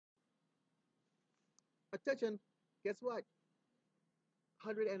Attention, guess what?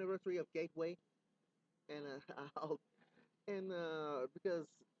 100th anniversary of Gateway, and because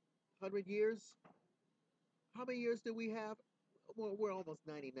 100 years, how many years do we have? Well, we're almost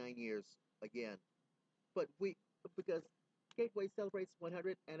 99 years again, but we because Gateway celebrates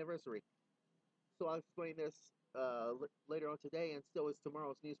 100th anniversary. So I'll explain this later on today, and so is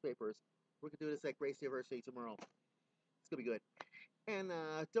tomorrow's newspapers. We're gonna do this at Grace University tomorrow. It's gonna be good. And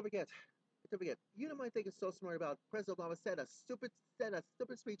don't forget, you know my thing is so smart about President Obama said a stupid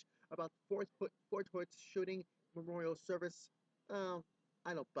speech about Fort Hood shooting memorial service. Um,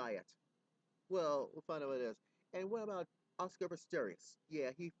 I don't buy it. Well, we'll find out what it is. And what about Oscar Pistorius?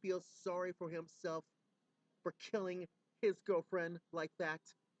 Yeah, he feels sorry for himself for killing his girlfriend like that.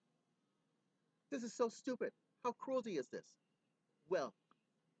 This is so stupid. How cruelty is this? Well,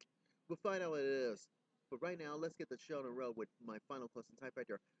 we'll find out what it is. But right now, let's get the show on the road with my final closing time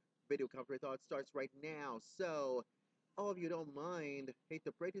factor. Video commentary thought starts right now. So, all of you don't mind, hate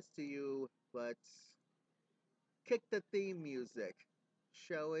to break this to you, but kick the theme music.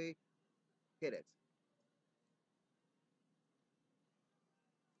 Shall we? Hit it.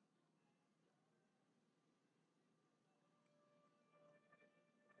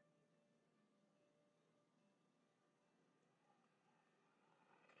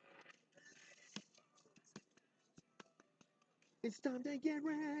 It's time to get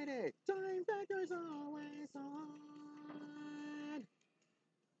ready. Time factor's always on.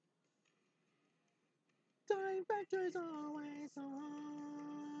 Time factor's always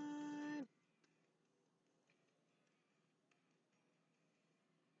on.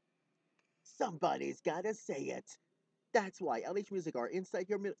 Somebody's gotta say it. That's why LH Music are inside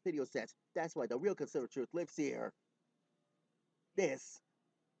your video set. That's why the real considered truth lives here. This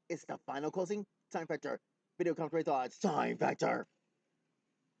is the final closing time factor. Video commentary thoughts. Time factor.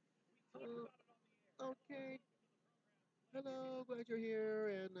 Uh, okay. Hello, glad you're here.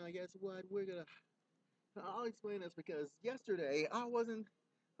 And guess what? I'll explain this because yesterday I wasn't.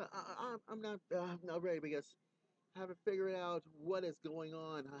 I'm not ready because I haven't figured out what is going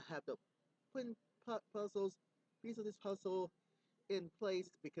on. I have to put in puzzles, piece of this puzzle in place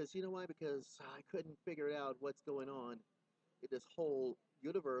because you know why? Because I couldn't figure out what's going on in this whole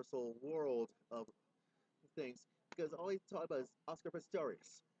universal world of things. Because all he talked about is Oscar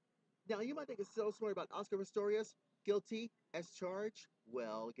Pistorius. Now you might think it's so smart about Oscar Pistorius, guilty as charged.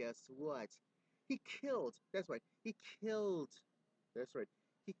 Well, guess what? He killed. That's right. He killed. That's right.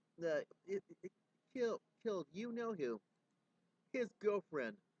 He killed. You know who? His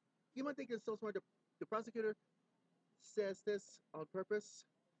girlfriend. You might think it's so smart. The prosecutor says this on purpose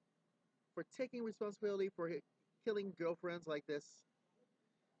for taking responsibility for killing girlfriends like this.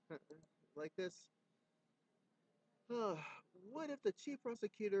 Like this. What if the chief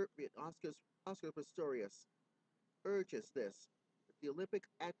prosecutor, Oscar Pistorius, urges the Olympic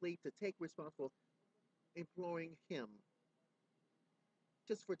athlete to take responsible, imploring him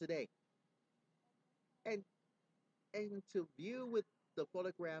just for today, and to view with the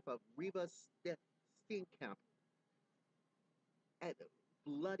photograph of Reva Steenkamp at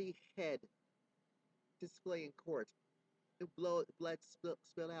bloody head display in court, and blood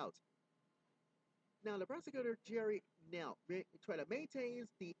spill out. Now the prosecutor Jerry Nell try to maintain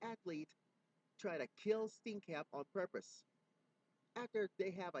the athlete try to kill Steenkamp on purpose after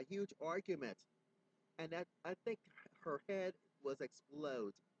they have a huge argument, and that I think her head was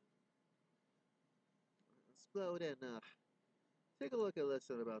explode, and take a look and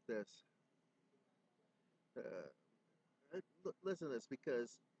listen about this. Uh, Listen to this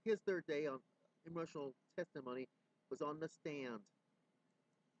because his third day on emotional testimony was on the stand.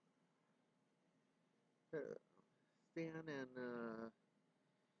 Uh, stand and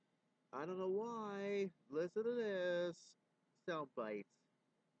I don't know why. Listen to this sound bites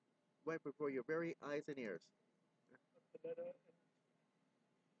right before your very eyes and ears. The letter and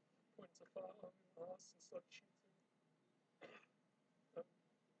points a firearm in the house and start shooting. Um,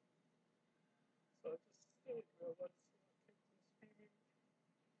 so I just stayed where I was. I kept on screaming.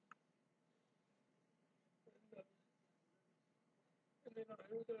 And, and then I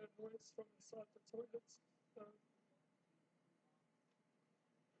heard a noise from inside the toilet. Um,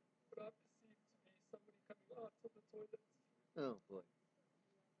 what I perceived to be somebody coming out of the toilet. Oh boy.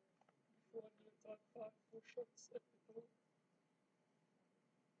 Before I knew it, I fired 4 shots at the door.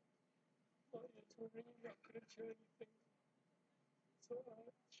 My ears were ringing, I couldn't hear anything. So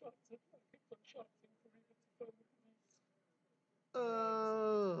I shouted, I kept on shouting for Rita to phone the police.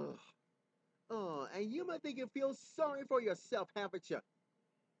 And you might think you feel sorry for yourself, haven't you?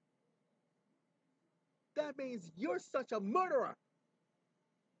 That means you're such a murderer.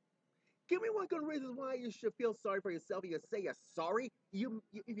 Give me one good reason why you should feel sorry for yourself. You say you're sorry. If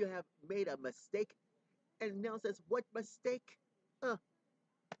you have made a mistake, and now says what mistake? Uh,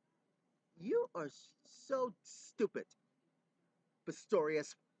 you are so stupid,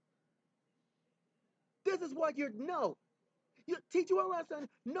 Pistorius. This is what you know. You teach you a lesson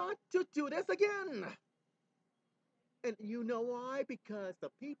not to do this again. And you know why? Because the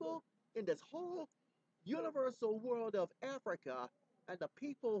people in this whole universal world of Africa and the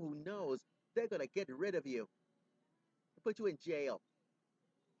people who knows they're gonna get rid of you, put you in jail.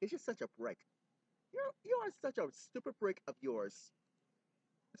 It's just such a brick. You are such a stupid brick of yours.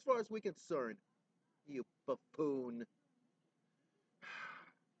 As far as we're concerned, you buffoon.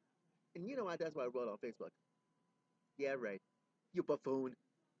 And you know what? That's what I wrote on Facebook. Yeah, right. You buffoon.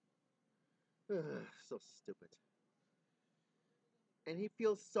 So stupid. And he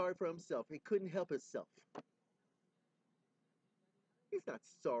feels sorry for himself. He couldn't help himself. He's not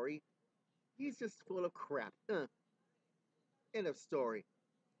sorry. He's just full of crap. End of story.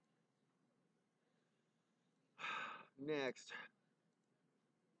 Next.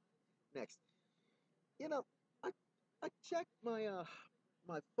 Next. You know, I I checked my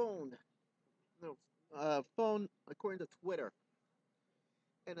phone. No, phone according to Twitter.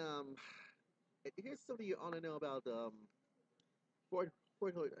 And here's something you ought to know about Fort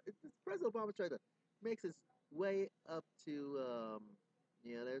Hood. President Obama tried to makes his way up to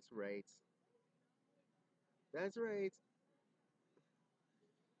yeah, that's right. That's right.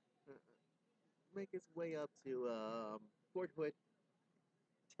 Uh, make his way up to Fort Hood,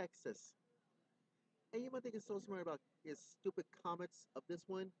 Texas. And you might think it's so smart about his stupid comments of this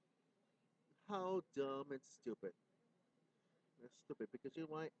one. How dumb and stupid. That's stupid because you know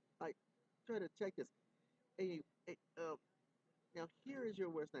why? I try to check this. Hey, now here is your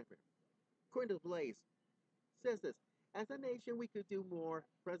worst nightmare. According to Blaze, says this: as a nation, we could do more.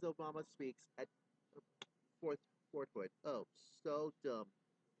 President Obama speaks at uh, Fort Fort Hood. Oh, so dumb,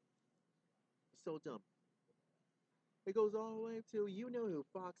 so dumb. It goes all the way to you know who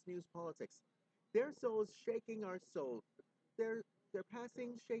Fox News politics. Their souls shaking our soul. Their their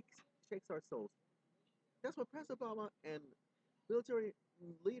passing shakes our souls. That's what President Obama and military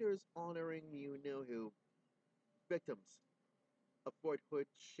leaders honoring you know who victims of Fort Hood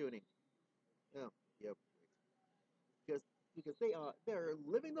shooting. Oh, yep. Because they're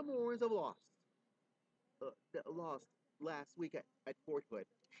living the memories of that lost last week at Fort Hood,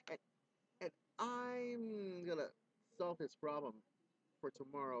 and I'm gonna solve this problem for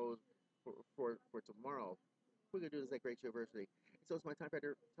tomorrow. For tomorrow, we're gonna do this at Great University. So it's my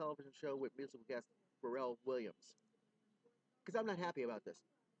TimeFactor television show with musical guest Pharrell Williams. Because I'm not happy about this.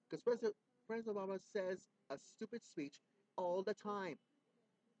 Because President Obama says a stupid speech all the time.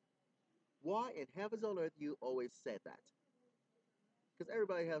 Why in heavens on earth you always said that? Because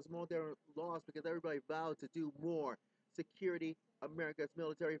everybody has more their laws because everybody vowed to do more security America's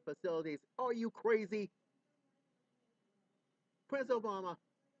military facilities. Are you crazy? President Obama,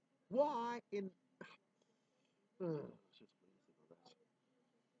 why in just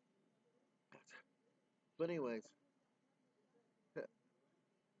but anyways,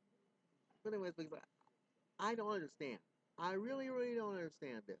 because I don't understand. I really, really don't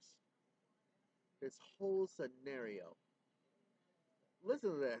understand this whole scenario.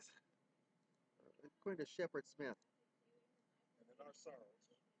 Listen to this. According to Shepard Smith. And in our sorrows,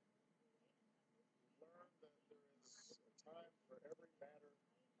 we learn that there is a time for every matter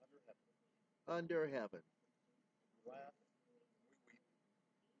under heaven. Under heaven. We laugh, we weep,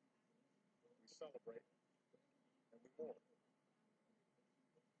 we celebrate, and we mourn.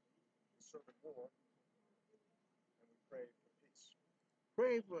 We serve in war, and we pray for peace.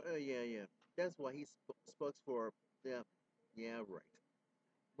 Pray for, yeah. That's why he spoke for, yeah, yeah, right.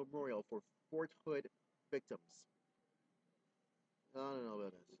 Memorial for Fort Hood victims. I don't know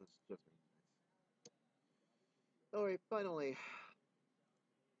about this. It's just me. All right, finally,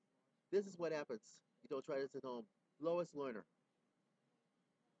 this is what happens. You don't try this at home. Lois Lerner.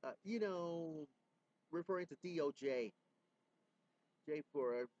 You know, referring to DOJ,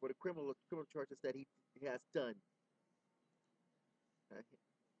 for the criminal charges that he has done. Uh,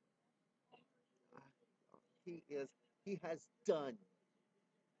 uh, he is he has done.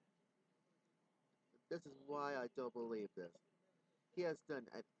 This is why I don't believe this. He has done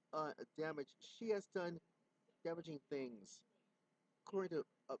damage. She has done damaging things. According to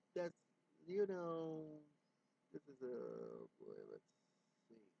that's you know this is a boy. Let's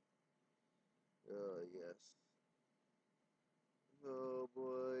see. Yes. Oh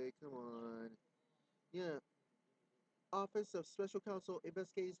boy, come on. Yeah. Office of Special Counsel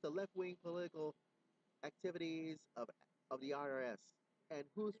investigates the left-wing political activities of the IRS. And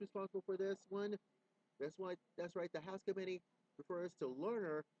who's responsible for this one? That's right. The House Committee refers to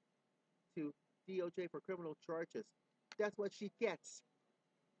Lerner to DOJ for criminal charges. That's what she gets.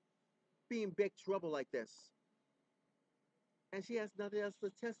 Being in big trouble like this. And she has nothing else to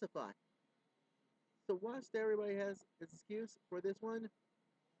testify. So whilst everybody has an excuse for this one,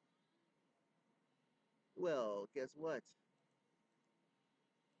 well, guess what?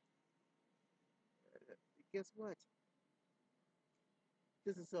 Guess what?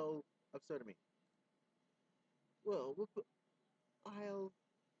 This is so absurd to me. Well, I'll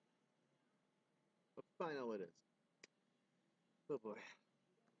find out what it is. Oh boy.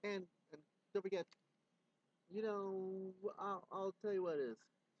 And don't forget, I'll tell you what it is.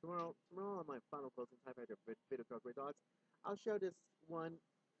 Tomorrow on my final closing time after video called Great Dogs, I'll show this one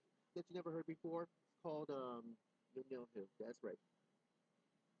that you never heard before. It's called you know who? That's right.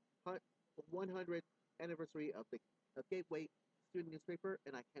 100th anniversary of Gateway student newspaper,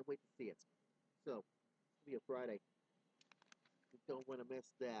 and I can't wait to see it. So it'll be a Friday. You don't want to miss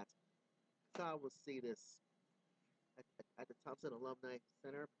that. So I will see this at the Thompson Alumni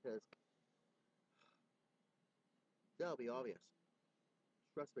Center because that'll be obvious.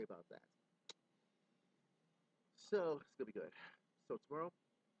 Trust me about that. So it's gonna be good. So tomorrow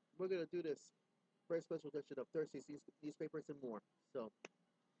we're gonna do this very special edition of Thursday's newspapers and more. So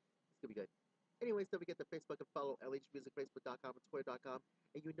it's gonna be good. Anyways, don't forget to Facebook and follow LH Music, Facebook.com and Twitter.com.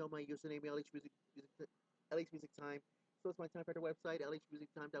 And you know my username, LH Music Time. So it's my Time Factor website,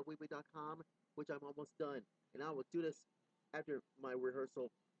 lhmusictime.weebly.com, which I'm almost done. And I will do this after my choir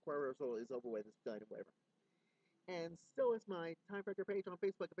rehearsal is over with, it's done, whatever. And so is my Time Factor page on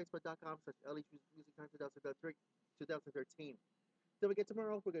Facebook at facebook.com/LH Music Time 2013. Don't forget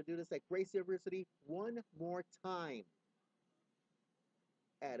tomorrow, we're going to do this at Grace University one more time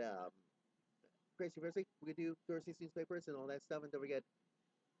at Grace University. We're going to do Thursday's newspapers and all that stuff. And don't forget,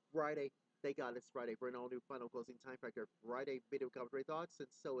 Friday, they got us Friday for an all new final closing Time Factor Friday video commentary thoughts. And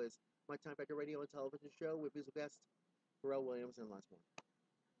so is my Time Factor radio and television show with music guest Pharrell Williams and lots more.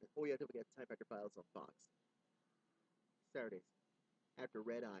 Or you have to forget Time Factor Files on Fox. Saturdays after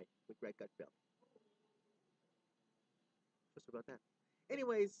Red Eye with Greg Gutfeld. Just about that.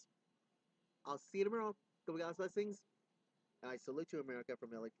 Anyways, I'll see you tomorrow. Go with God's blessings. And I salute you, America,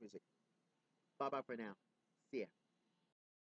 from LH Music. Bye bye for now. See ya.